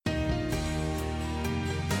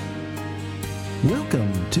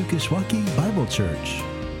Welcome to Kishwaukee Bible Church.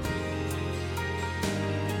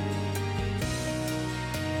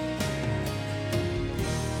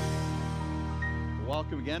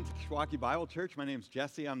 Welcome again to Kishwaukee Bible Church. My name is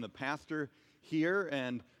Jesse. I'm the pastor here,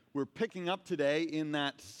 and we're picking up today in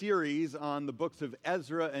that series on the books of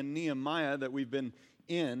Ezra and Nehemiah that we've been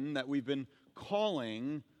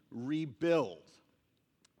calling ReBuild.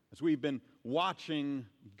 As we've been watching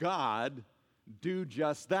God do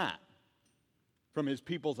just that. From his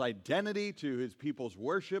people's identity to his people's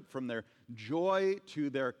worship, from their joy to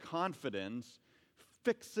their confidence,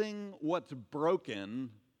 fixing what's broken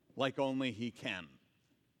like only he can.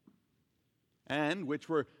 And which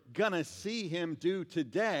we're going to see him do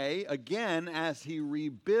today, again, as he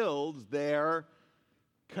rebuilds their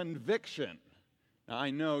conviction. Now,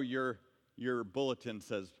 I know your bulletin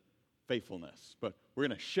says faithfulness, but we're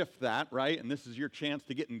going to shift that, right? And this is your chance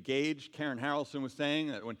to get engaged. Karen Harrelson was saying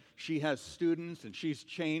that when she has students and she's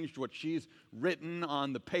changed what she's written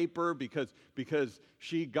on the paper because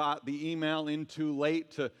she got the email in too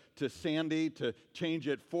late to Sandy to change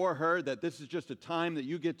it for her, that this is just a time that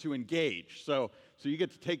you get to engage. So you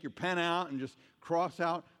get to take your pen out and just cross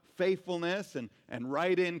out faithfulness and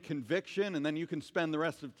write in conviction, and then you can spend the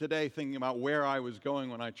rest of today thinking about where I was going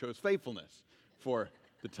when I chose faithfulness for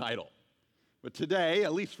the title. But today,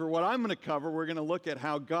 at least for what I'm going to cover, we're going to look at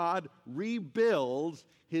how God rebuilds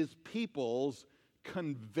his people's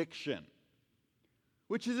conviction,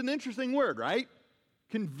 which is an interesting word, right?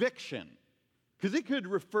 Conviction. Because it could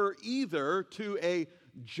refer either to a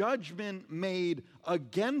judgment made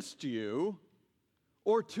against you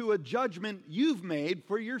or to a judgment you've made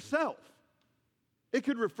for yourself. It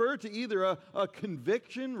could refer to either a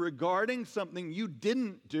conviction regarding something you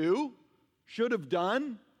didn't do, should have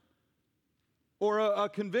done, or a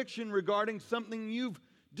conviction regarding something you've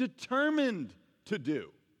determined to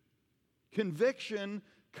do. Conviction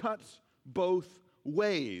cuts both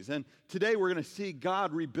ways. And today we're going to see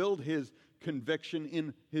God rebuild his conviction,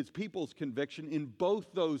 in his people's conviction, in both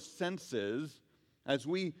those senses as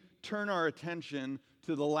we turn our attention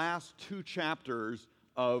to the last two chapters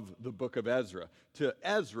of the book of Ezra, to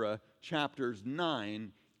Ezra chapters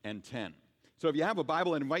 9 and 10. So if you have a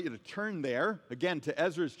Bible, I invite you to turn there, again, to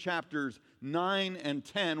Ezra's chapters 9 and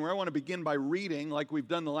 10, where I want to begin by reading, like we've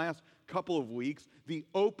done the last couple of weeks, the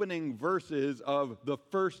opening verses of the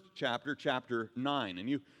first chapter, chapter 9. And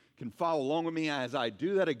you can follow along with me as I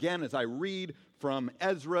do that again, as I read from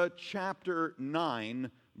Ezra chapter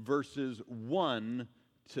 9, verses 1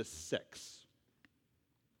 to 6.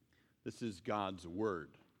 This is God's word.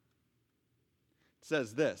 It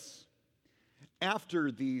says this: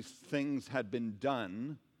 After these things had been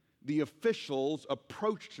done, the officials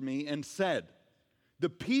approached me and said, "The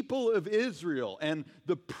people of Israel and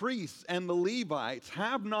the priests and the Levites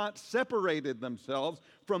have not separated themselves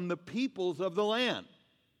from the peoples of the land.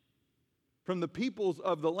 From the peoples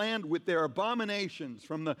of the land with their abominations,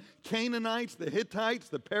 from the Canaanites, the Hittites,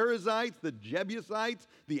 the Perizzites, the Jebusites,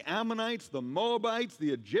 the Ammonites, the Moabites,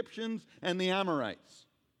 the Egyptians, and the Amorites.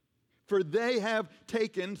 For they have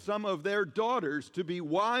taken some of their daughters to be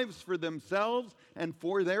wives for themselves and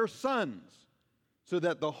for their sons, so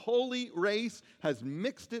that the holy race has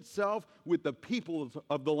mixed itself with the peoples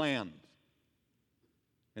of the land.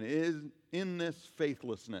 And it is in this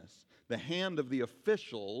faithlessness the hand of the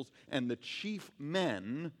officials and the chief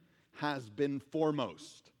men has been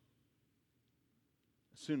foremost."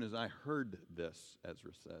 As soon as I heard this,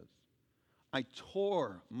 Ezra says, I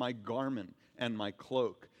tore my garment and my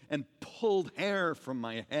cloak and pulled hair from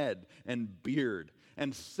my head and beard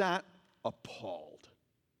and sat appalled.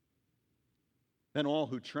 Then all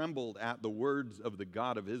who trembled at the words of the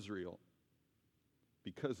God of Israel,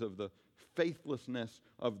 because of the faithlessness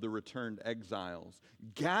of the returned exiles,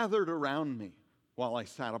 gathered around me while I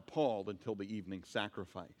sat appalled until the evening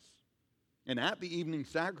sacrifice. And at the evening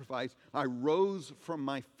sacrifice, I rose from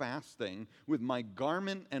my fasting with my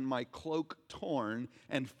garment and my cloak torn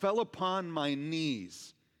and fell upon my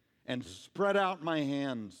knees and spread out my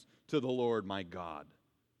hands to the Lord my God,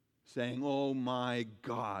 saying, "Oh my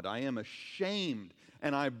God, I am ashamed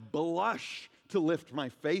and I blush to lift my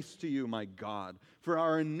face to you, my God, for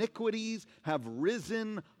our iniquities have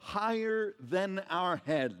risen higher than our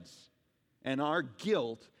heads, and our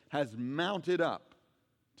guilt has mounted up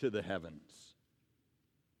to the heavens."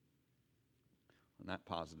 On that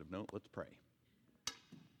positive note, let's pray.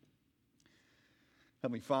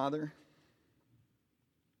 Heavenly Father,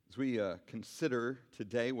 as we consider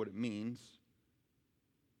today what it means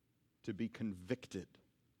to be convicted,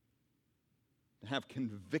 to have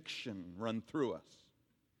conviction run through us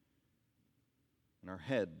in our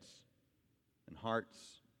heads and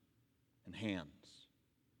hearts and hands.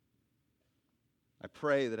 I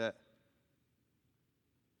pray that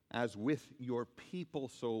as with your people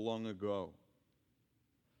so long ago,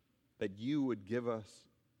 that you would give us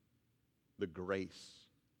the grace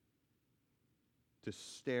to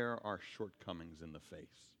stare our shortcomings in the face,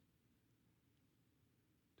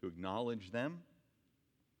 to acknowledge them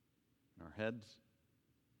in our heads,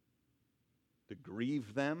 to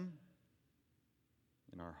grieve them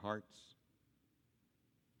in our hearts,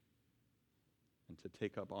 and to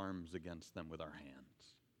take up arms against them with our hands.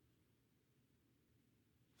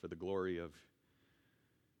 For the glory of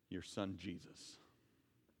your Son, Jesus,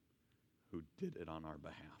 who did it on our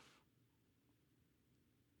behalf.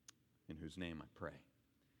 In whose name I pray.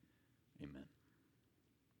 Amen.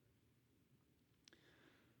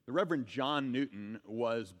 The Reverend John Newton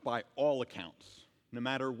was, by all accounts, no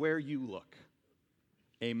matter where you look,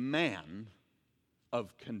 a man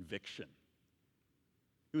of conviction.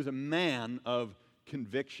 He was a man of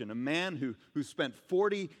conviction, a man who spent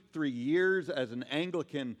 43 years as an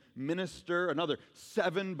Anglican minister, another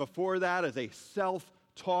 7 before that as a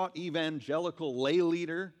self-taught evangelical lay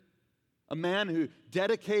leader, a man who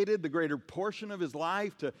dedicated the greater portion of his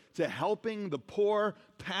life to helping the poor,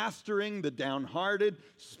 pastoring the downhearted,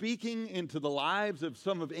 speaking into the lives of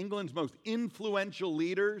some of England's most influential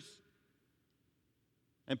leaders,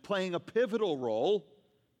 and playing a pivotal role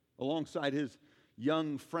alongside his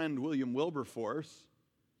young friend William Wilberforce,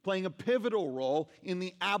 playing a pivotal role in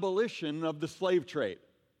the abolition of the slave trade.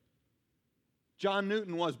 John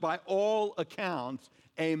Newton was, by all accounts,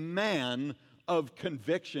 a man of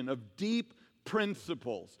conviction, of deep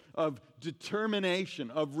principles, of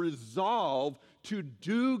determination, of resolve to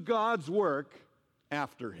do God's work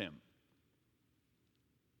after him.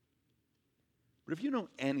 But if you know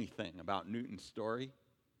anything about Newton's story,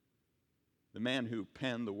 the man who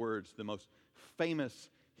penned the words to the most famous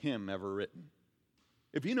hymn ever written,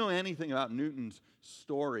 if you know anything about Newton's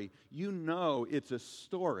story, you know it's a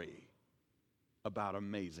story about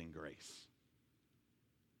amazing grace.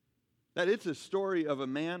 That it's a story of a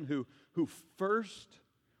man who first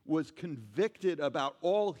was convicted about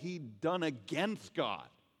all he'd done against God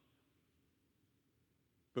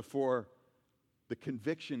before the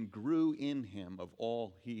conviction grew in him of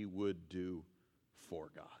all he would do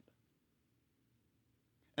for God.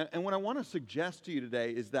 And what I want to suggest to you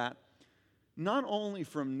today is that not only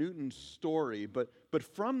from Newton's story, but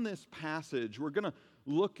from this passage, we're going to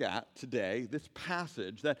look at today, this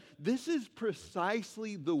passage, that this is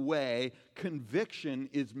precisely the way conviction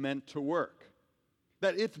is meant to work.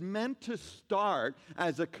 That it's meant to start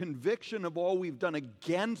as a conviction of all we've done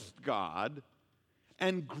against God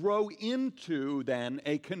and grow into then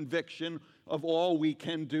a conviction of all we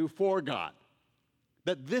can do for God.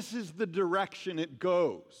 That this is the direction it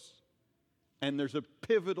goes. And there's a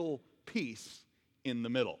pivotal piece in the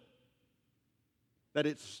middle. That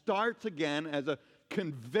it starts again as a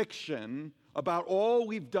conviction about all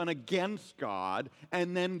we've done against God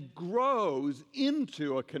and then grows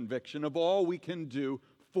into a conviction of all we can do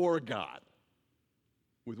for God,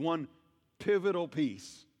 with one pivotal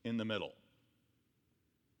piece in the middle.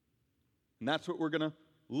 And that's what we're going to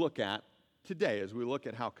look at today as we look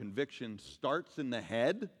at how conviction starts in the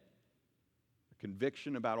head. A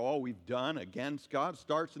conviction about all we've done against God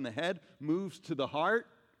starts in the head, moves to the heart,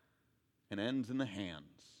 and ends in the hands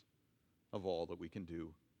of all that we can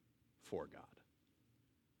do for God.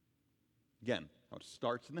 Again, how it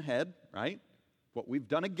starts in the head, right? What we've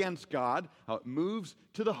done against God, how it moves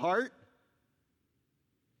to the heart,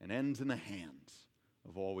 and ends in the hands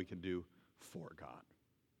of all we can do for God.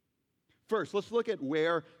 First, let's look at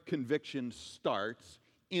where conviction starts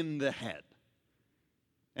in the head.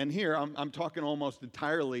 And here, I'm talking almost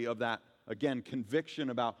entirely of that, again, conviction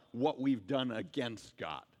about what we've done against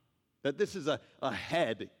God. That this is a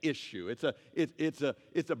head issue. It's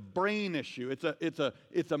a brain issue.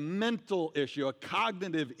 It's a mental issue, a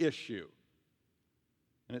cognitive issue.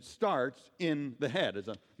 And it starts in the head as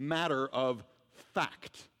a matter of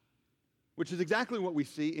fact, which is exactly what we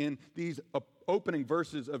see in these opening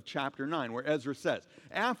verses of chapter 9, where Ezra says,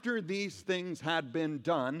 after these things had been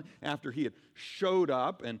done, after he had showed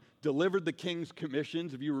up and delivered the king's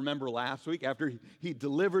commissions, if you remember last week, after he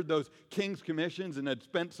delivered those king's commissions and had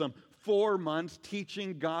spent some 4 months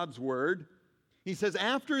teaching God's word, he says,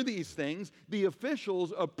 after these things, the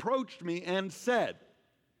officials approached me and said,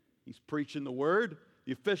 he's preaching the word,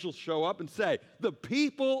 the officials show up and say, the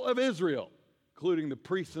people of Israel, including the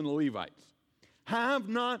priests and the Levites, have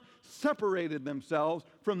not separated themselves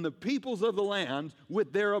from the peoples of the lands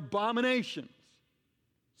with their abominations.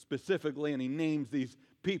 Specifically, and he names these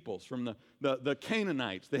peoples, from the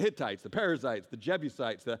Canaanites, the Hittites, the Perizzites, the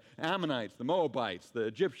Jebusites, the Ammonites, the Moabites, the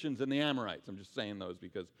Egyptians, and the Amorites. I'm just saying those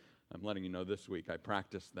because I'm letting you know this week I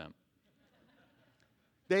practiced them.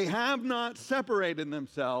 They have not separated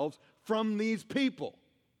themselves from these people.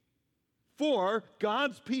 For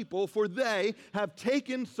God's people, for they have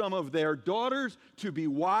taken some of their daughters to be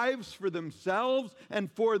wives for themselves and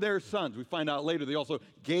for their sons. We find out later they also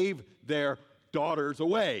gave their daughters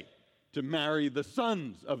away to marry the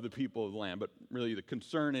sons of the people of the land. But really the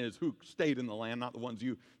concern is who stayed in the land, not the ones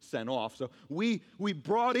you sent off. So we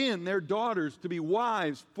brought in their daughters to be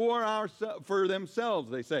wives for themselves,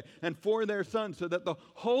 they say, and for their sons, so that the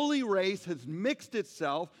holy race has mixed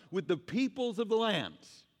itself with the peoples of the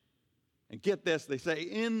lands. And get this, they say,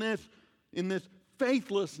 in this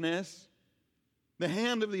faithlessness, the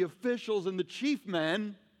hand of the officials and the chief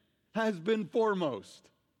men has been foremost.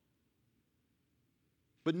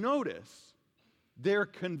 But notice, they're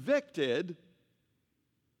convicted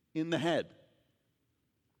in the head.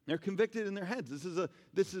 They're convicted in their heads.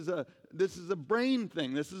 This is a brain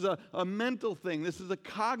thing. This is a mental thing. This is a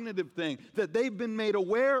cognitive thing that they've been made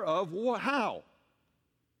aware of. How?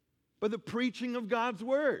 By the preaching of God's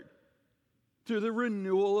word. Through the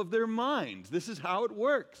renewal of their minds. This is how it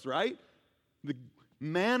works, right? The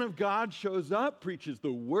man of God shows up, preaches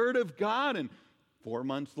the word of God, and 4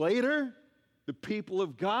 months later, the people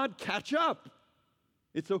of God catch up.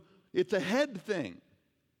 It's a head thing.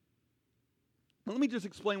 Let me just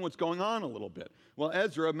explain what's going on a little bit. Well,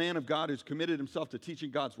 Ezra, a man of God who's committed himself to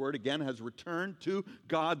teaching God's word, again has returned to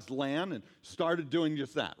God's land and started doing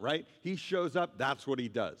just that, right? He shows up, that's what he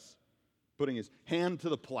does. Putting his hand to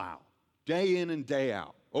the plow. Day in and day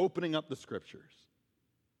out, opening up the scriptures.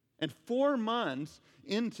 And 4 months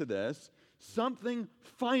into this, something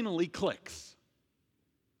finally clicks.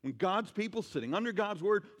 When God's people sitting under God's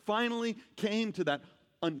word finally came to that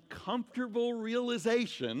uncomfortable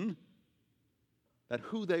realization that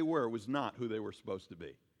who they were was not who they were supposed to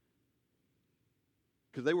be.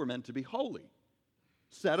 Because they were meant to be holy,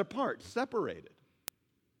 set apart, separated.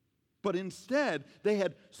 But instead, they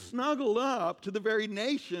had snuggled up to the very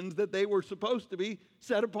nations that they were supposed to be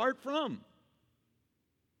set apart from.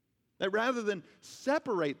 That rather than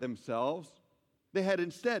separate themselves, they had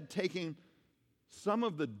instead taken some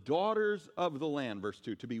of the daughters of the land, verse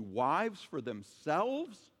 2, to be wives for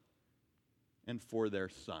themselves and for their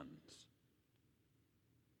sons.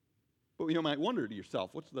 But you might wonder to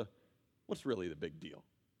yourself, what's really the big deal,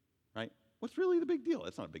 right? What's really the big deal?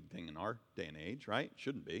 It's not a big thing in our day and age, right?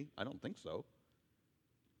 Shouldn't be. I don't think so.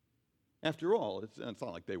 After all, it's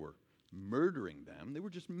not like they were murdering them. They were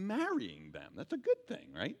just marrying them. That's a good thing,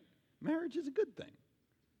 right? Marriage is a good thing.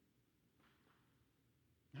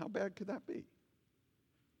 How bad could that be?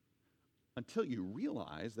 Until you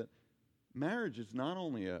realize that marriage is not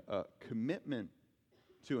only a commitment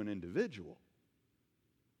to an individual,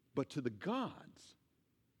 but to the gods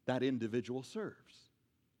that individual serves.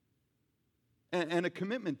 And a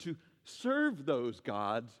commitment to serve those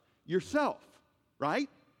gods yourself, right?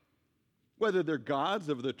 Whether they're gods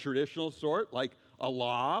of the traditional sort, like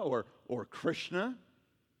Allah or Krishna,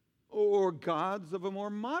 or gods of a more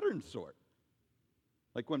modern sort,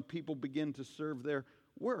 like when people begin to serve their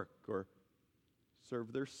work or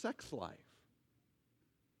serve their sex life,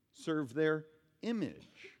 serve their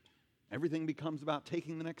image. Everything becomes about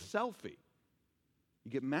taking the next selfie. You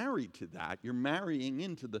get married to that, you're marrying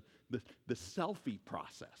into the selfie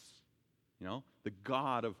process. You know, the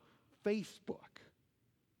god of Facebook.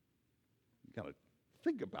 You got to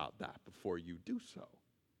think about that before you do so.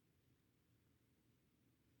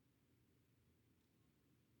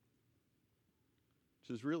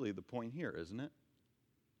 Which is really the point here, isn't it?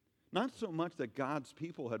 Not so much that God's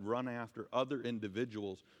people had run after other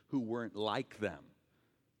individuals who weren't like them.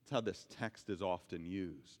 That's how this text is often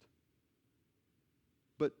used.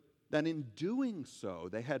 But that in doing so,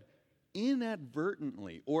 they had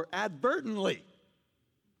inadvertently or advertently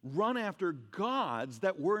run after gods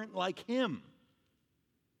that weren't like him.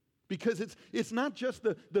 Because it's not just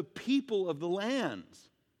the people of the lands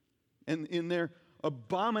and in their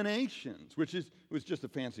abominations, which was just a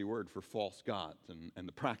fancy word for false gods and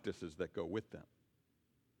the practices that go with them.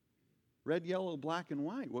 Red, yellow, black, and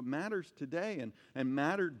white. What matters today and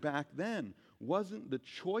mattered back then wasn't the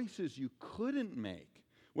choices you couldn't make,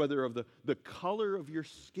 whether of the color of your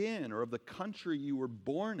skin or of the country you were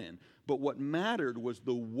born in, but what mattered was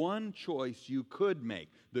the one choice you could make,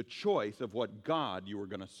 the choice of what God you were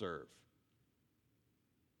going to serve.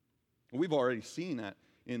 We've already seen that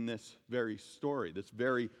in this very story, this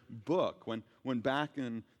very book, when back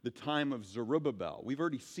in the time of Zerubbabel, we've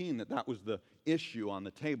already seen that was the issue on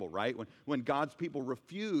the table, right? When God's people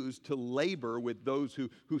refused to labor with those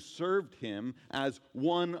who served him as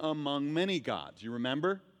one among many gods. You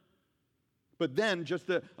remember? But then just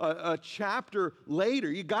a chapter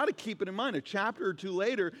later, you got to keep it in mind, a chapter or two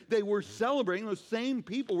later, they were celebrating, those same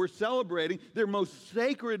people were celebrating their most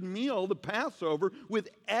sacred meal, the Passover, with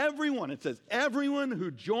everyone. It says, everyone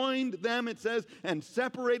who joined them, it says, and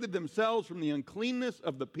separated themselves from the uncleanness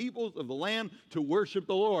of the peoples of the land to worship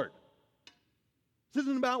the Lord. This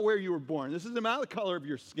isn't about where you were born. This isn't about the color of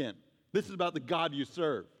your skin. This is about the God you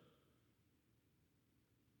serve.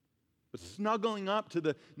 But snuggling up to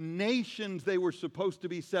the nations they were supposed to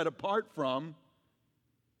be set apart from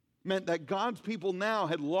meant that God's people now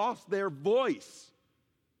had lost their voice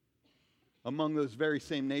among those very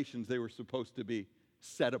same nations they were supposed to be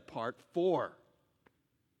set apart for.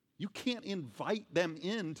 You can't invite them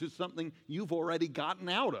into something you've already gotten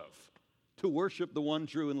out of to worship the one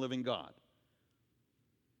true and living God.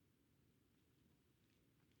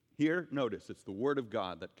 Here, notice, it's the Word of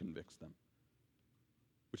God that convicts them.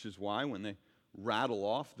 Which is why when they rattle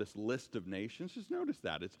off this list of nations, just notice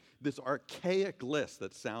that. It's this archaic list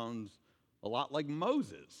that sounds a lot like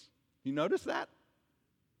Moses. You notice that?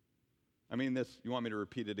 I mean, you want me to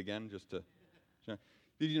repeat it again just to...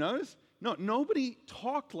 Did you notice? No, nobody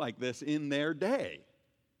talked like this in their day.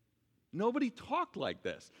 Nobody talked like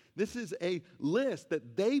this. This is a list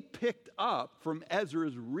that they picked up from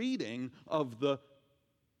Ezra's reading of the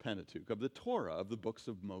Pentateuch, of the Torah, of the books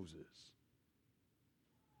of Moses.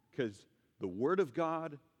 Because the Word of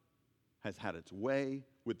God has had its way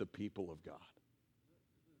with the people of God.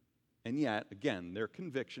 And yet, again, their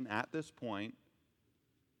conviction at this point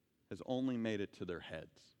has only made it to their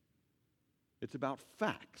heads. It's about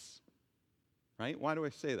facts, right? Why do I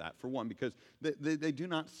say that? For one, because they do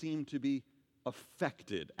not seem to be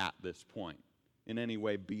affected at this point in any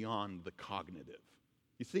way beyond the cognitive.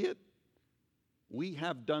 You see it? We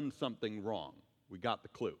have done something wrong. We got the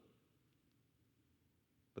clue.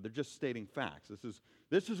 But they're just stating facts.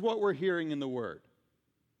 This is what we're hearing in the Word.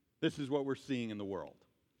 This is what we're seeing in the world.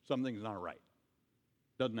 Something's not right.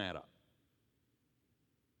 Doesn't add up.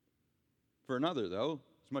 For another, though,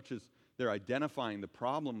 as much as they're identifying the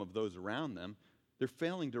problem of those around them, they're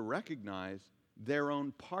failing to recognize their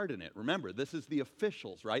own part in it. Remember, this is the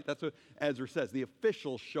officials, right? That's what Ezra says. The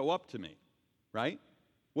officials show up to me, right?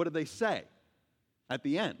 What do they say at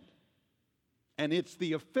the end? And it's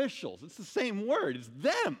the officials. It's the same word. It's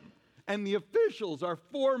them. And the officials are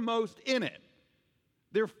foremost in it.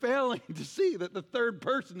 They're failing to see that the third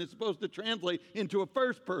person is supposed to translate into a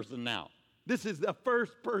first person now. This is a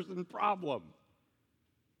first person problem.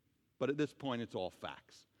 But at this point, it's all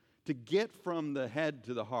facts. To get from the head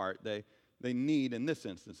to the heart, they need, in this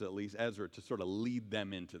instance at least, Ezra to sort of lead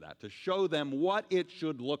them into that, to show them what it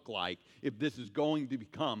should look like if this is going to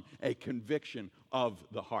become a conviction of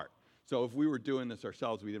the heart. So if we were doing this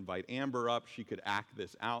ourselves, we'd invite Amber up. She could act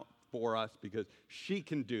this out for us because she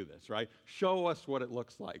can do this, right? Show us what it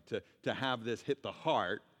looks like to have this hit the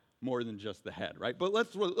heart more than just the head, right? But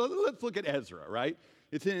let's look at Ezra, right?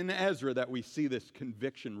 It's in Ezra that we see this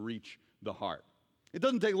conviction reach the heart. It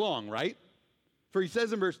doesn't take long, right? For he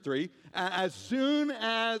says in verse 3, as soon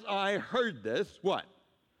as I heard this, what?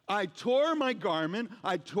 I tore my garment,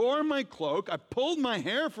 I tore my cloak, I pulled my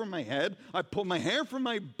hair from my head, I pulled my hair from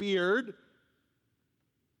my beard,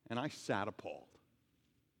 and I sat appalled.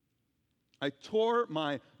 I tore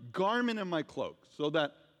my garment and my cloak, so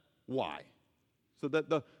that, why? So that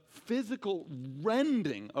the physical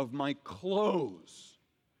rending of my clothes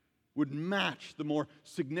would match the more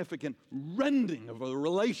significant rending of a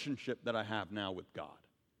relationship that I have now with God.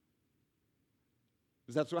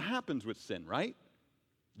 Because that's what happens with sin, right?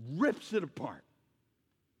 Rips it apart.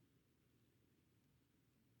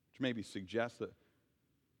 Which maybe suggests that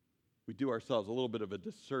we do ourselves a little bit of a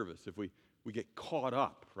disservice if we get caught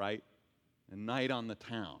up, right? A night on the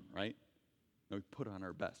town, right? And we put on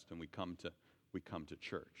our best and we come to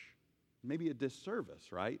church. Maybe a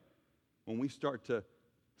disservice, right? When we start to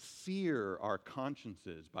sear our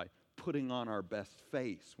consciences by putting on our best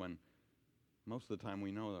face when most of the time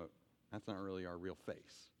we know that that's not really our real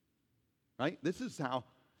face. Right? This is how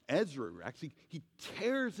Ezra reacts. He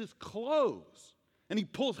tears his clothes and he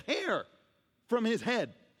pulls hair from his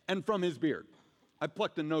head and from his beard. I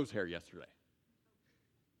plucked a nose hair yesterday.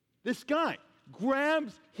 This guy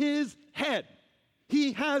grabs his head.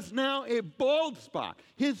 He has now a bald spot.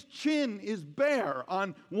 His chin is bare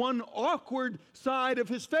on one awkward side of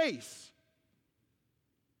his face.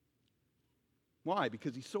 Why?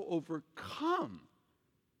 Because he's so overcome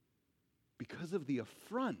because of the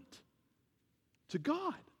affront to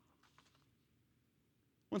God.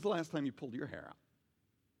 When's the last time you pulled your hair out?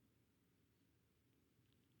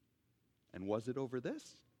 And was it over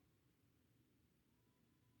this?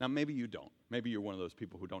 Now, maybe you don't. Maybe you're one of those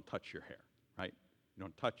people who don't touch your hair, right? You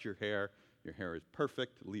don't touch your hair. Your hair is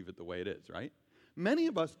perfect. Leave it the way it is, right? Many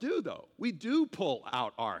of us do, though. We do pull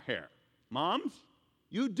out our hair. Moms,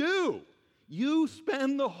 you do. You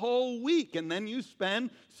spend the whole week, and then you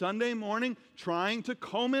spend Sunday morning trying to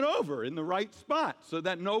comb it over in the right spot so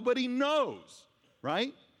that nobody knows,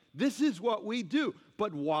 right? This is what we do.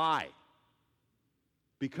 But why?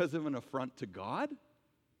 Because of an affront to God?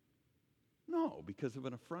 No, because of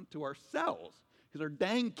an affront to ourselves. Because our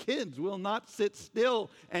dang kids will not sit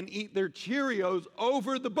still and eat their Cheerios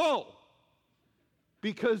over the bowl.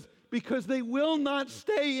 Because they will not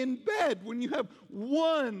stay in bed when you have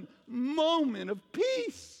one moment of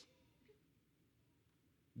peace.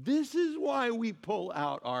 This is why we pull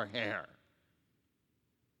out our hair.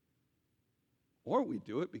 Or we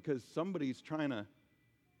do it because somebody's trying to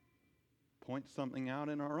point something out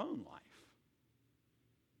in our own life.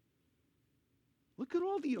 Look at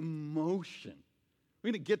all the emotion.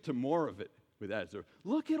 We're going to get to more of it with Ezra.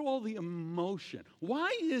 Look at all the emotion.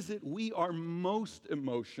 Why is it we are most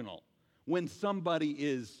emotional when somebody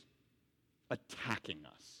is attacking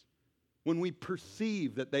us? When we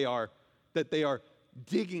perceive that they are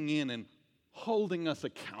digging in and holding us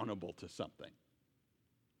accountable to something?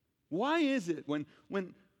 Why is it when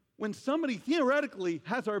somebody theoretically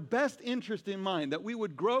has our best interest in mind, that we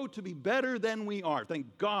would grow to be better than we are?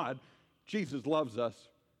 Thank God Jesus loves us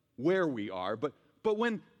where we are, but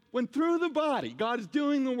when through the body, God is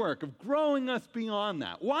doing the work of growing us beyond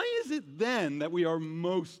that, why is it then that we are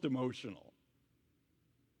most emotional?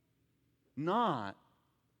 Not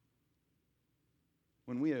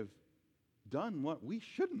when we have done what we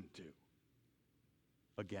shouldn't do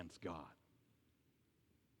against God.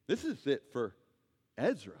 This is it for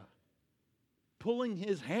Ezra, pulling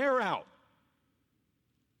his hair out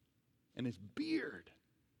and his beard.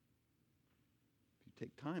 If you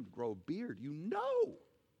take time to grow a beard, you know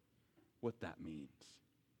what that means.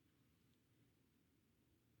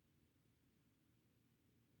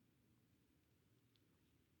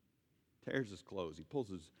 Tears his clothes. He pulls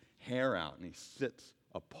his hair out and he sits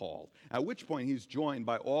appalled. At which point he's joined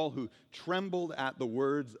by all who trembled at the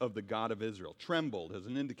words of the God of Israel. Trembled as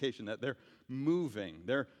an indication that they're moving.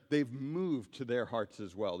 They've moved to their hearts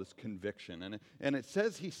as well, this conviction. And it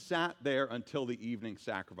says he sat there until the evening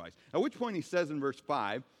sacrifice. At which point he says in verse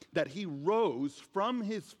 5 that he rose from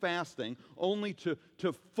his fasting only to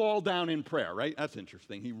fall down in prayer, right? That's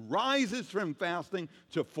interesting. He rises from fasting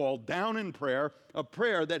to fall down in prayer, a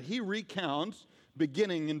prayer that he recounts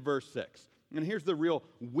beginning in verse 6. And here's the real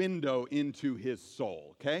window into his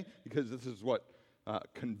soul, okay? Because this is what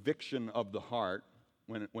conviction of the heart,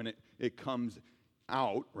 when it comes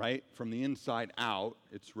out, right, from the inside out,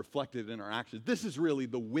 it's reflected in our actions. This is really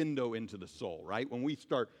the window into the soul, right? When we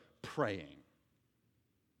start praying,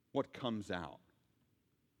 what comes out?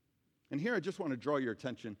 And here I just want to draw your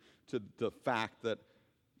attention to the fact that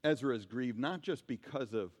Ezra is grieved not just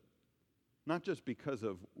because of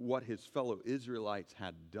what his fellow Israelites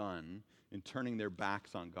had done in turning their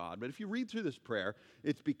backs on God. But if you read through this prayer,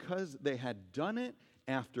 it's because they had done it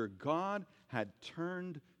after God had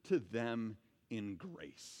turned to them in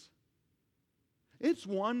grace. It's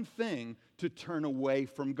one thing to turn away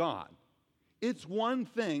from God. It's one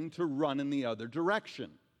thing to run in the other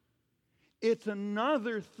direction. It's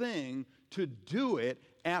another thing to do it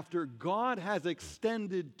after God has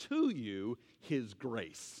extended to you his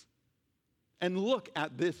grace. And look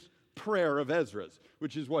at this prayer of Ezra's,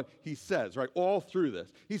 which is what he says, right, all through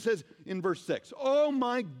this. He says in verse 6, "Oh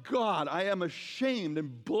my God, I am ashamed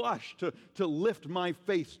and blush to lift my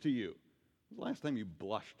face to you." When was the last time you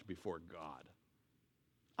blushed before God?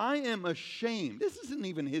 I am ashamed. This isn't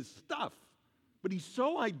even his stuff, but he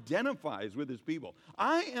so identifies with his people.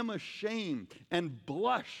 I am ashamed and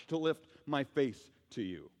blush to lift my face to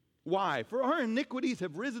you. Why? For our iniquities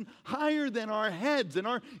have risen higher than our heads, and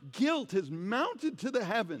our guilt has mounted to the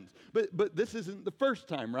heavens. But this isn't the first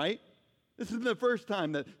time, right? This isn't the first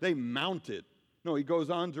time that they mounted. No, he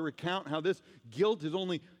goes on to recount how this guilt is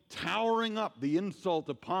only towering up the insult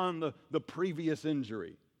upon the previous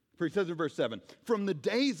injury. For he says in verse 7, "From the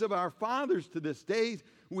days of our fathers to this day,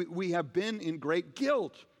 we have been in great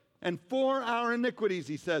guilt. And for our iniquities,"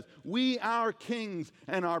 he says, "we, our kings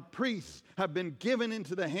and our priests, have been given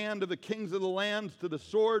into the hand of the kings of the lands, to the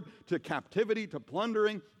sword, to captivity, to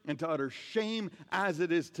plundering, and to utter shame as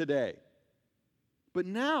it is today. But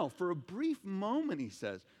now, for a brief moment," he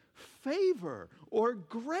says, favor or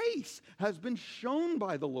grace has been shown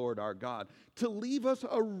by the Lord our God to leave us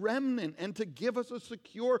a remnant and to give us a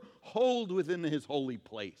secure hold within his holy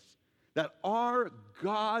place, that our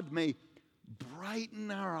God may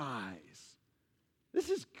brighten our eyes. This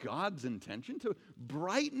is God's intention, to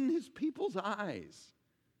brighten his people's eyes,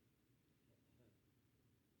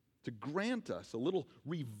 to grant us a little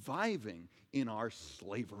reviving in our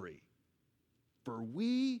slavery. For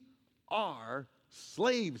we are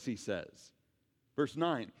slaves, he says. Verse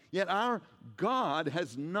 9, yet our God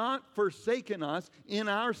has not forsaken us in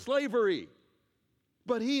our slavery,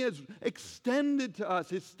 but he has extended to us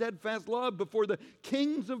his steadfast love before the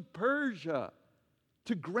kings of Persia,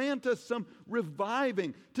 to grant us some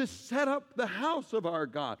reviving, to set up the house of our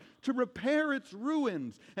God, to repair its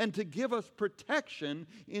ruins, and to give us protection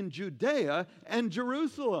in Judea and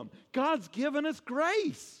Jerusalem. God's given us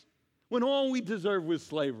grace when all we deserve was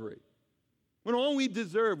slavery, when all we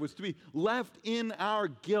deserved was to be left in our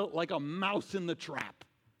guilt like a mouse in the trap.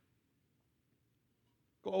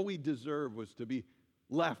 All we deserved was to be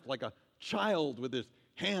left like a child with his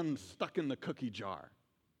hand stuck in the cookie jar.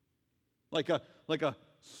 Like a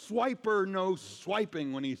swiper knows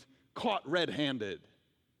swiping when he's caught red-handed.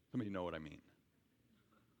 Some of you know what I mean.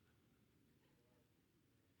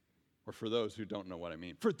 Or for those who don't know what I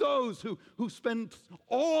mean. For those who spend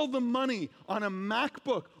all the money on a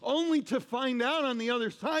MacBook only to find out on the other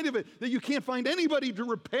side of it that you can't find anybody to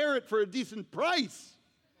repair it for a decent price.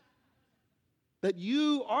 That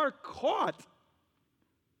you are caught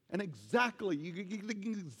and you get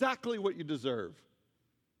exactly what you deserve.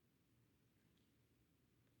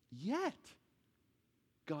 Yet,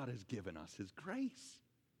 God has given us his grace.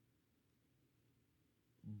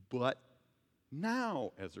 But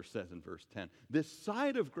now, Ezra says in verse 10, this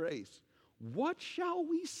side of grace, what shall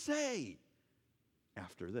we say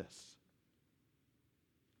after this?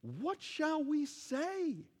 What shall we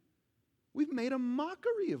say? We've made a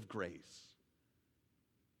mockery of grace.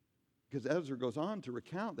 Because Ezra goes on to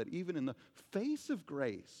recount that even in the face of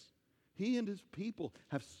grace, he and his people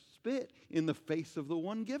have spit in the face of the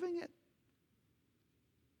one giving it.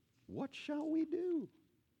 What shall we do?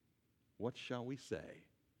 What shall we say?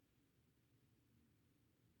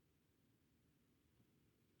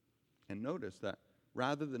 And notice that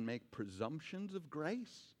rather than make presumptions of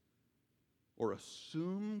grace or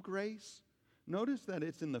assume grace, notice that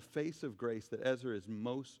it's in the face of grace that Ezra is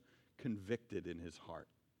most convicted in his heart.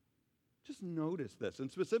 Just notice this,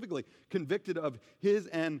 and specifically convicted of his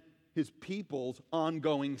and his people's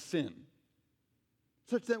ongoing sin.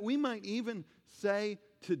 Such that we might even say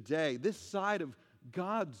today, this side of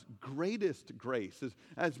God's greatest grace, is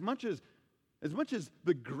as much as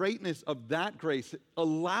the greatness of that grace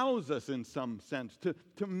allows us in some sense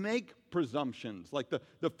to make presumptions, like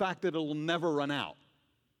the fact that it'll never run out.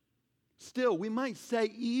 Still, we might say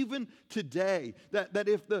even today that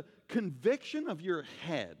if the conviction of your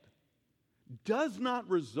head does not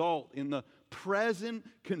result in the present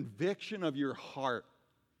conviction of your heart,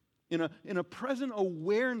 in a present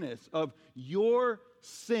awareness of your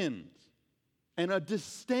sins and a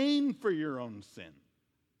disdain for your own sin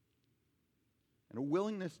and a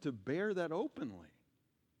willingness to bear that openly,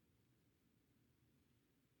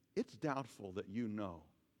 it's doubtful that you know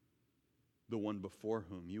the one before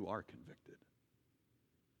whom you are convicted.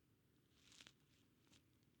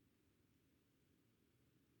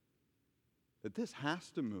 That this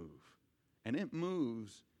has to move, and it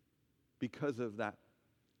moves because of that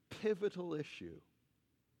pivotal issue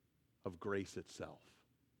of grace itself.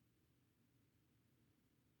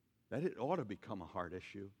 That it ought to become a hard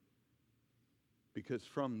issue, because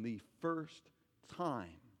from the first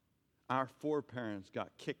time our foreparents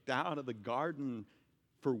got kicked out of the garden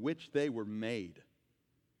for which they were made,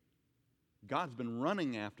 God's been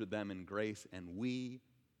running after them in grace, and we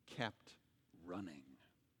kept running.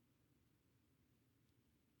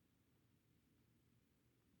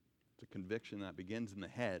 It's a conviction that begins in the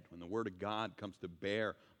head when the Word of God comes to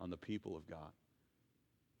bear on the people of God.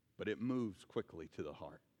 But it moves quickly to the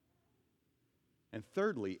heart. And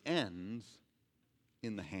thirdly, ends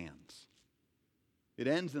in the hands. It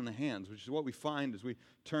ends in the hands, which is what we find as we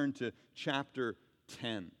turn to chapter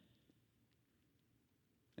 10.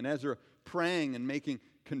 And Ezra praying and making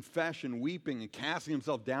confession, weeping and casting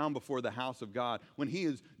himself down before the house of God, when he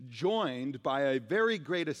is joined by a very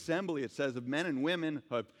great assembly, it says, of men and women,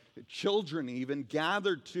 of children even,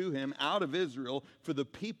 gathered to him out of Israel, for the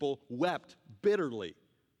people wept bitterly.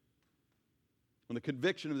 When the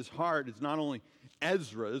conviction of his heart is not only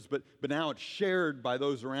Ezra's, but now it's shared by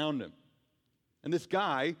those around him. And this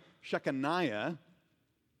guy, Shechaniah,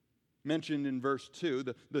 mentioned in verse 2,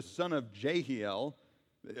 the son of Jehiel,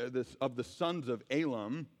 of the sons of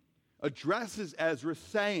Elam, addresses Ezra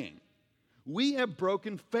saying, "We have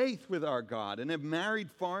broken faith with our God and have married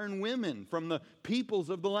foreign women from the peoples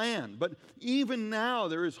of the land. But even now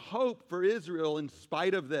there is hope for Israel in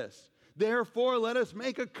spite of this. Therefore, let us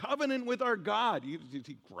make a covenant with our God." You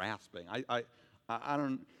see grasping. I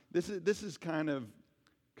don't. This is kind of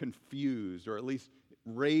confused, or at least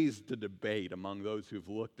raised a debate among those who've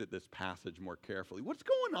looked at this passage more carefully. What's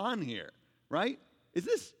going on here, right? Is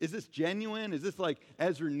this genuine? Is this like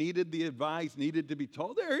Ezra needed the advice, needed to be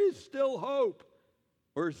told? There is still hope.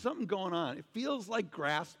 Or is something going on? It feels like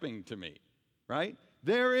grasping to me, right?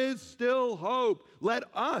 There is still hope. Let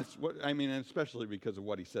us, especially because of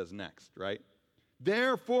what he says next, right?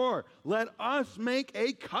 Therefore, let us make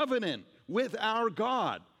a covenant with our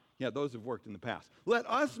God. Yeah, those have worked in the past. Let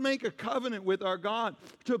us make a covenant with our God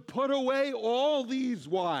to put away all these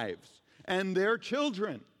wives and their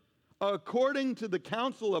children, according to the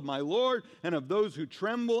counsel of my Lord and of those who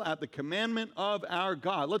tremble at the commandment of our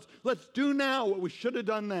God. Let's do now what we should have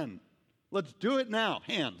done then. Let's do it now.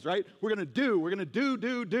 Hands, right? We're going to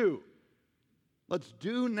do. Let's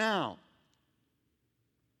do now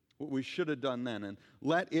what we should have done then, and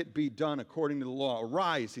let it be done according to the law.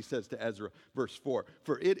 Arise, he says to Ezra, verse 4,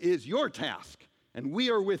 for it is your task, and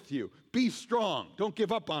we are with you. Be strong. Don't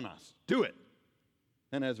give up on us. Do it.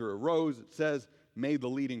 Then Ezra arose, it says, made the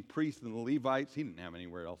leading priests and the Levites, he didn't have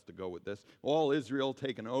anywhere else to go with this, all Israel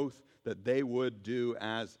take an oath that they would do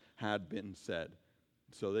as had been said.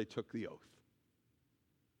 So they took the oath.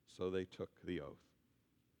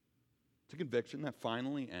 It's a conviction that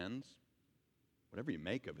finally ends, whatever you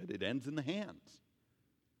make of it, it ends in the hands.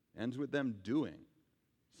 It ends with them doing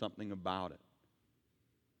something about it.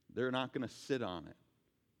 They're not going to sit on it,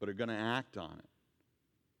 but are going to act on it,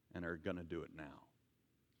 and are going to do it now.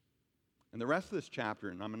 And the rest of this chapter,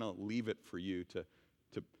 and I'm going to leave it for you to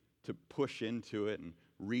push into it and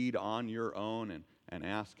read on your own and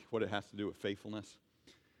ask what it has to do with faithfulness.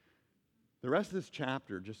 The rest of this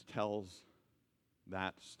chapter just tells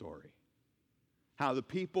that story. How the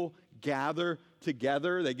people gather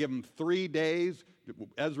together. They give them 3 days.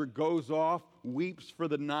 Ezra goes off, weeps for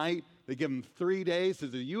the night. They give him 3 days.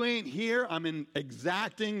 Says, if you ain't here, I'm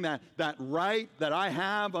exacting that right that I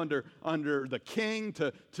have under the king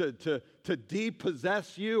to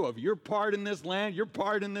depossess you of your part in this land, your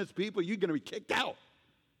part in this people. You're going to be kicked out.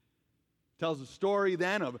 Tells the story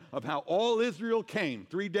then of how all Israel came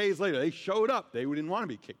 3 days later. They showed up. They didn't want to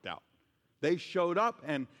be kicked out. They showed up,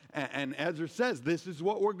 and Ezra says, this is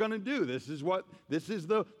what we're going to do. This is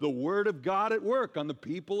the word of God at work on the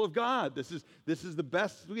people of God. This is the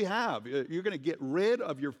best we have. You're going to get rid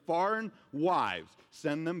of your foreign wives.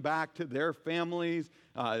 Send them back to their families.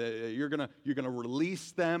 You're going to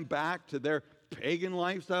release them back to their pagan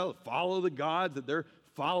lifestyle. Follow the gods that they're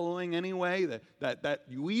following anyway. That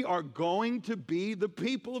we are going to be the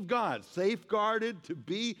people of God, safeguarded to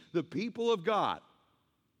be the people of God.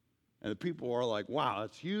 And the people are like, wow,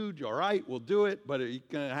 that's huge. All right, we'll do it. But it's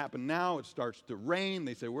going to happen now. It starts to rain.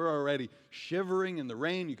 They say, we're already shivering in the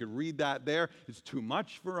rain. You could read that there. It's too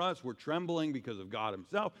much for us. We're trembling because of God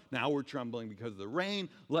himself. Now we're trembling because of the rain.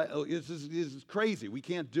 This is crazy. We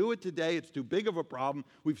can't do it today. It's too big of a problem.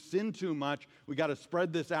 We've sinned too much. We got to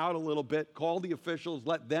spread this out a little bit. Call the officials.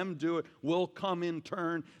 Let them do it. We'll come in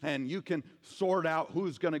turn, and you can sort out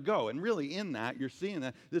who's going to go. And really in that, you're seeing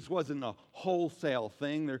that this wasn't a wholesale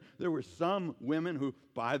thing. There were some women who,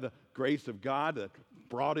 by the grace of God,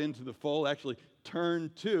 brought into the fold, actually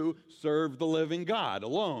turned to serve the living God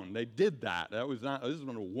alone. They did that. This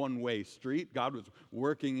wasn't a one-way street. God was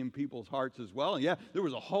working in people's hearts as well. And yeah, there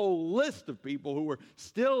was a whole list of people who were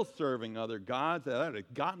still serving other gods, that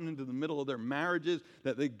had gotten into the middle of their marriages,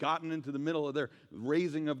 that they'd gotten into the middle of their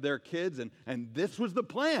raising of their kids, and this was the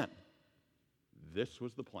plan. This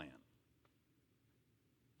was the plan.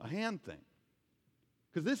 A hand thing.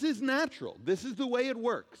 Because this is natural. This is the way it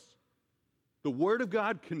works. The Word of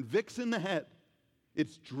God convicts in the head.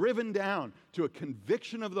 It's driven down to a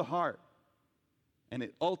conviction of the heart. And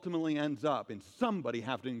it ultimately ends up in somebody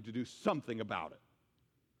having to do something about it.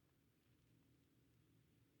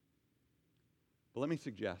 But let me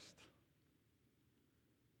suggest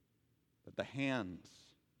that the hands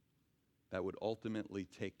that would ultimately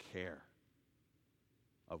take care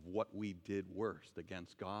of what we did worst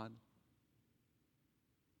against God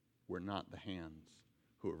were not the hands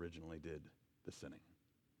who originally did the sinning.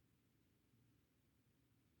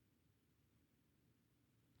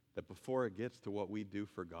 That before it gets to what we do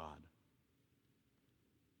for God,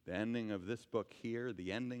 the ending of this book here,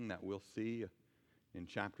 the ending that we'll see in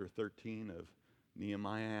chapter 13 of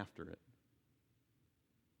Nehemiah after it,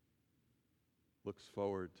 looks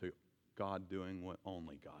forward to God doing what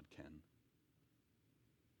only God can,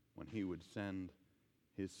 when he would send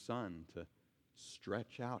his Son to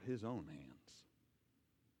stretch out his own hands,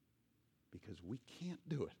 because we can't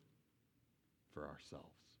do it for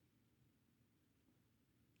ourselves.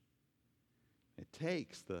 It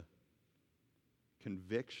takes the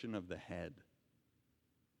conviction of the head,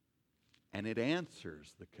 and it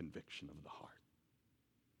answers the conviction of the heart,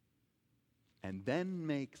 and then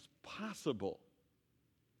makes possible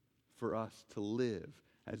for us to live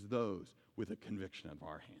as those with a conviction of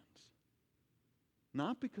our hands.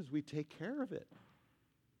 Not because we take care of it,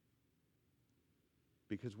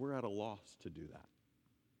 because we're at a loss to do that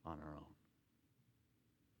on our own,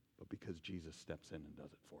 but because Jesus steps in and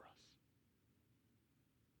does it for us.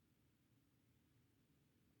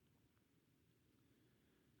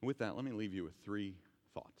 With that, let me leave you with 3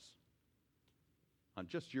 thoughts on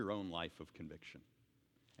just your own life of conviction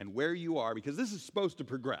and where you are, because this is supposed to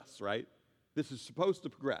progress, right? This is supposed to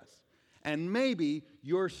progress. And maybe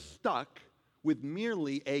you're stuck with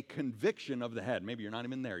merely a conviction of the head. Maybe you're not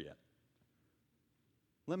even there yet.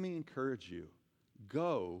 Let me encourage you,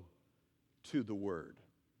 go to the Word.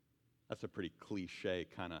 That's a pretty cliche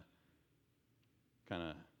kind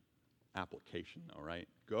of application, though, right?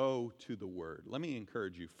 Go to the Word. Let me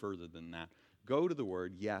encourage you further than that. Go to the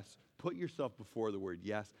Word, yes. Put yourself before the Word,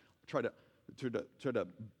 yes. Try to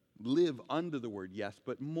live under the Word, yes.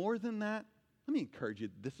 But more than that, let me encourage you,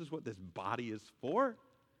 this is what this body is for.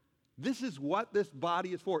 This is what this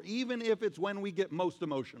body is for, even if it's when we get most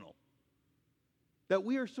emotional. That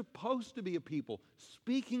we are supposed to be a people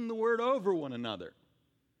speaking the Word over one another.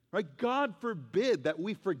 Right? God forbid that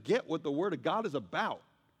we forget what the Word of God is about.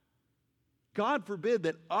 God forbid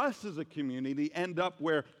that us as a community end up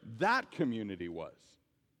where that community was,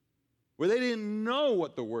 where they didn't know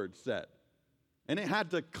what the Word said, and it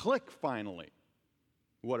had to click finally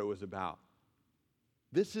what it was about.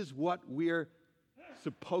 This is what we're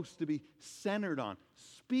supposed to be centered on,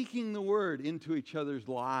 speaking the Word into each other's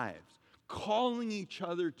lives, calling each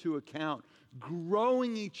other to account,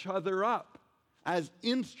 growing each other up as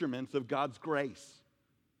instruments of God's grace.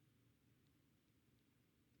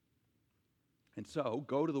 And so,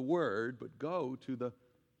 go to the Word, but go to the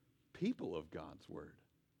people of God's Word.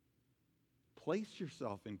 Place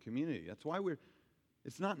yourself in community. That's why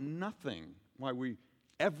it's not nothing,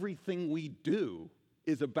 everything we do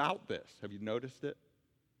is about this. Have you noticed it?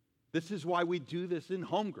 This is why we do this in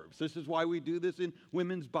home groups. This is why we do this in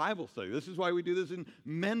women's Bible study. This is why we do this in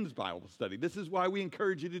men's Bible study. This is why we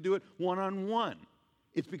encourage you to do it one-on-one.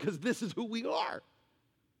 It's because this is who we are.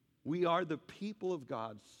 We are the people of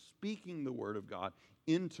God speaking the Word of God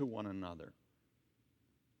into one another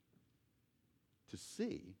to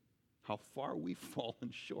see how far we've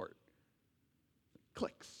fallen short.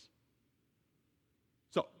 Clicks.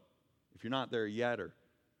 So, if you're not there yet, or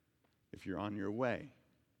if you're on your way,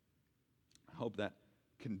 I hope that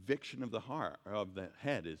conviction of the heart, or of the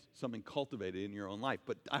head, is something cultivated in your own life.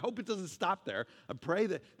 But I hope it doesn't stop there. I pray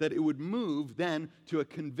that it would move then to a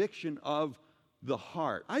conviction of the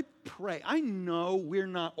heart. I pray. I know we're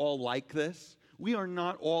not all like this. We are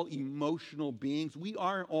not all emotional beings. We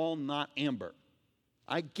are all not Amber.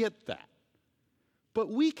 I get that. But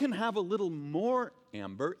we can have a little more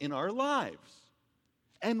Amber in our lives.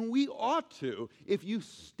 And we ought to, if you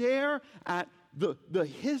stare at the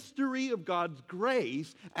history of God's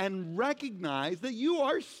grace and recognize that you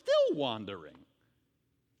are still wandering.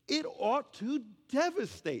 It ought to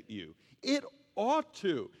devastate you. It ought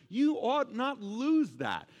to. You ought not lose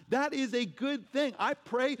that. That is a good thing. I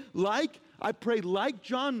pray like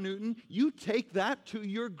John Newton, you take that to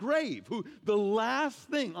your grave. Who the last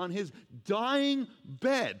thing on his dying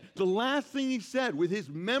bed, the last thing he said with his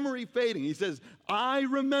memory fading, he says, I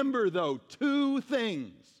remember, though, 2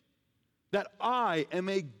 things. That I am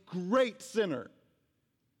a great sinner,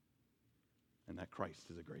 and that Christ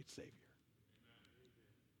is a great Savior.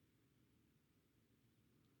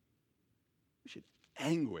 We should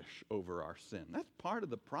anguish over our sin. That's part of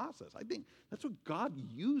the process. I think that's what God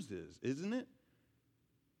uses, isn't it?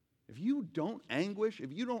 If you don't anguish,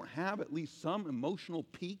 if you don't have at least some emotional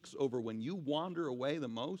peaks over when you wander away the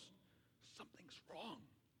most, something's wrong.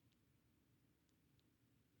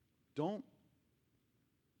 Don't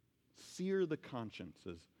sear the conscience,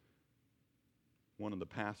 as one of the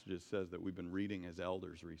passages says that we've been reading as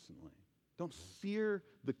elders recently. Don't sear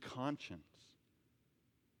the conscience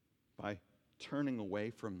by turning away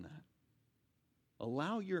from that.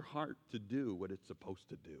 Allow your heart to do what it's supposed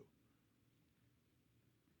to do.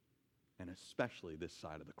 And especially this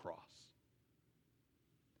side of the cross.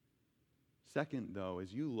 Second, though,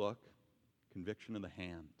 as you look, conviction of the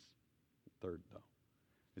hands, Third, though,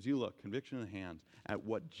 as you look, conviction in the hands, at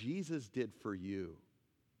what Jesus did for you,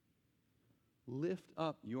 lift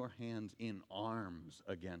up your hands in arms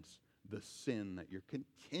against the sin that you're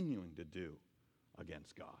continuing to do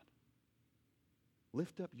against God.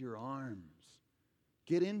 Lift up your arms.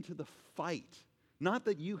 Get into the fight. Not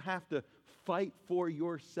that you have to fight for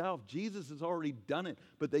yourself. Jesus has already done it,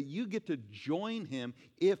 but that you get to join him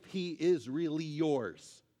if he is really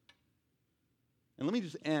yours. And let me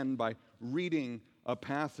just end by reading a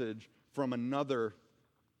passage from another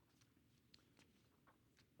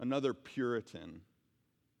Puritan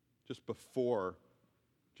just before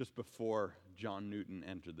John Newton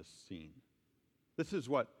entered the scene. This is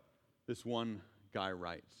what this one guy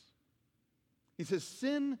writes. He says,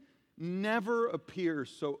 sin never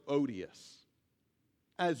appears so odious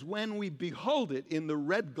as when we behold it in the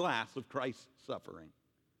red glass of Christ's suffering.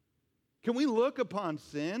 Can we look upon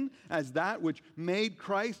sin as that which made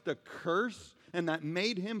Christ a curse and that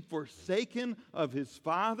made him forsaken of his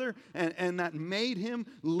Father and that made him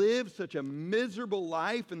live such a miserable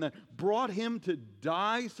life and that brought him to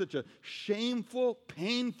die such a shameful,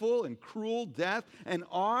 painful, and cruel death, and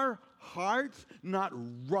our hearts not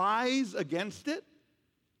rise against it?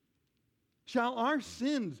 Shall our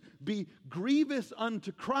sins be grievous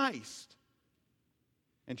unto Christ?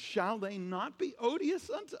 And shall they not be odious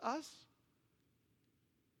unto us?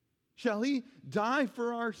 Shall he die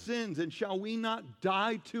for our sins, and shall we not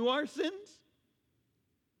die to our sins?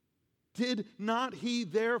 Did not he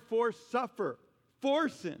therefore suffer for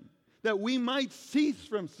sin, that we might cease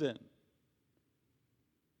from sin?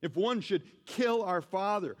 If one should kill our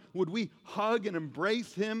father, would we hug and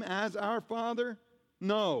embrace him as our father?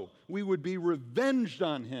 No, we would be revenged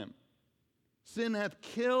on him. Sin hath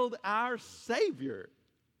killed our Savior,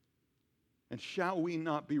 and shall we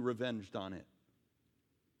not be revenged on it?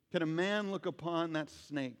 Can a man look upon that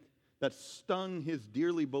snake that stung his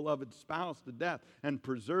dearly beloved spouse to death and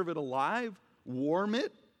preserve it alive, warm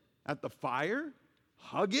it at the fire,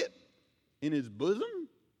 hug it in his bosom,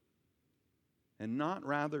 and not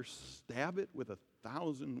rather stab it with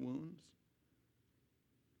 1,000 wounds?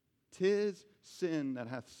 'Tis sin that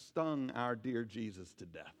hath stung our dear Jesus to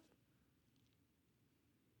death,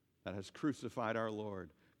 that has crucified our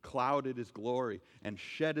Lord, clouded his glory, and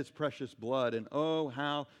shed his precious blood. And oh,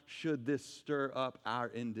 how should this stir up our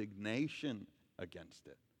indignation against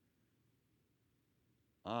it?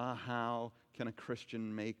 Ah, how can a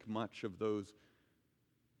Christian make much of those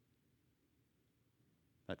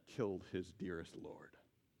that killed his dearest Lord?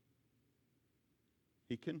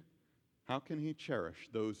 How can he cherish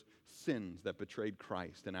those sins that betrayed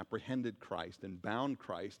Christ and apprehended Christ and bound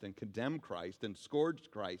Christ and condemned Christ and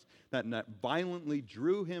scourged Christ, that violently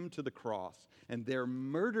drew him to the cross and there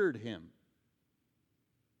murdered him?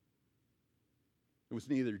 It was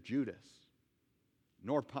neither Judas,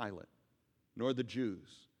 nor Pilate, nor the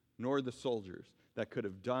Jews, nor the soldiers that could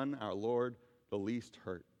have done our Lord the least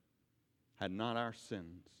hurt, had not our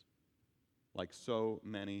sins, like so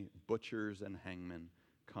many butchers and hangmen,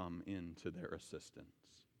 come into their assistance.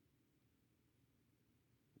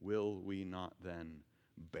 Will we not then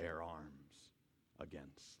bear arms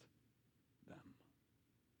against them?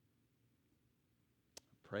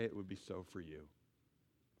 I pray it would be so for you,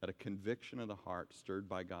 that a conviction of the heart stirred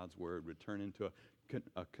by God's word would turn into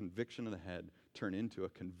a conviction of the head, turn into a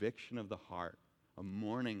conviction of the heart, a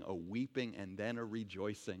mourning, a weeping, and then a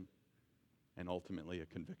rejoicing, and ultimately a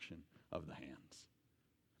conviction of the hands.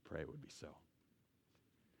 I pray it would be so.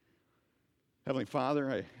 Heavenly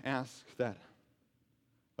Father, I ask that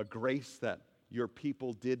a grace that your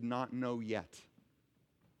people did not know yet,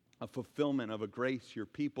 a fulfillment of a grace your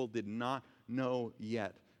people did not know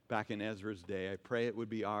yet back in Ezra's day, I pray it would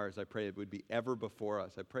be ours. I pray it would be ever before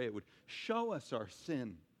us. I pray it would show us our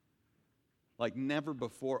sin like never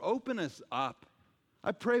before. Open us up.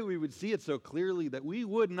 I pray we would see it so clearly that we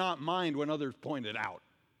would not mind when others point it out,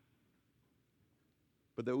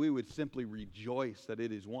 but that we would simply rejoice that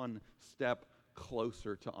it is one step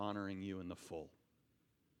closer to honoring you in the full.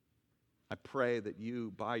 I pray that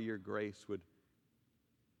you, by your grace, would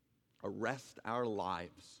arrest our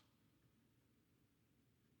lives,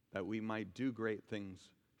 that we might do great things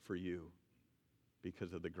for you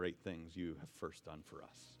because of the great things you have first done for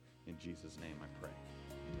us. In Jesus' name I pray.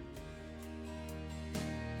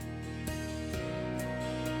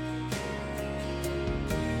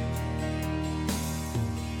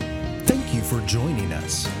 Thank you for joining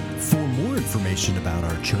us. For more information about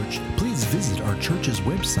our church, please visit our church's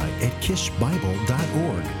website at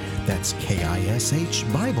kishbible.org. That's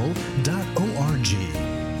KISHbible.org.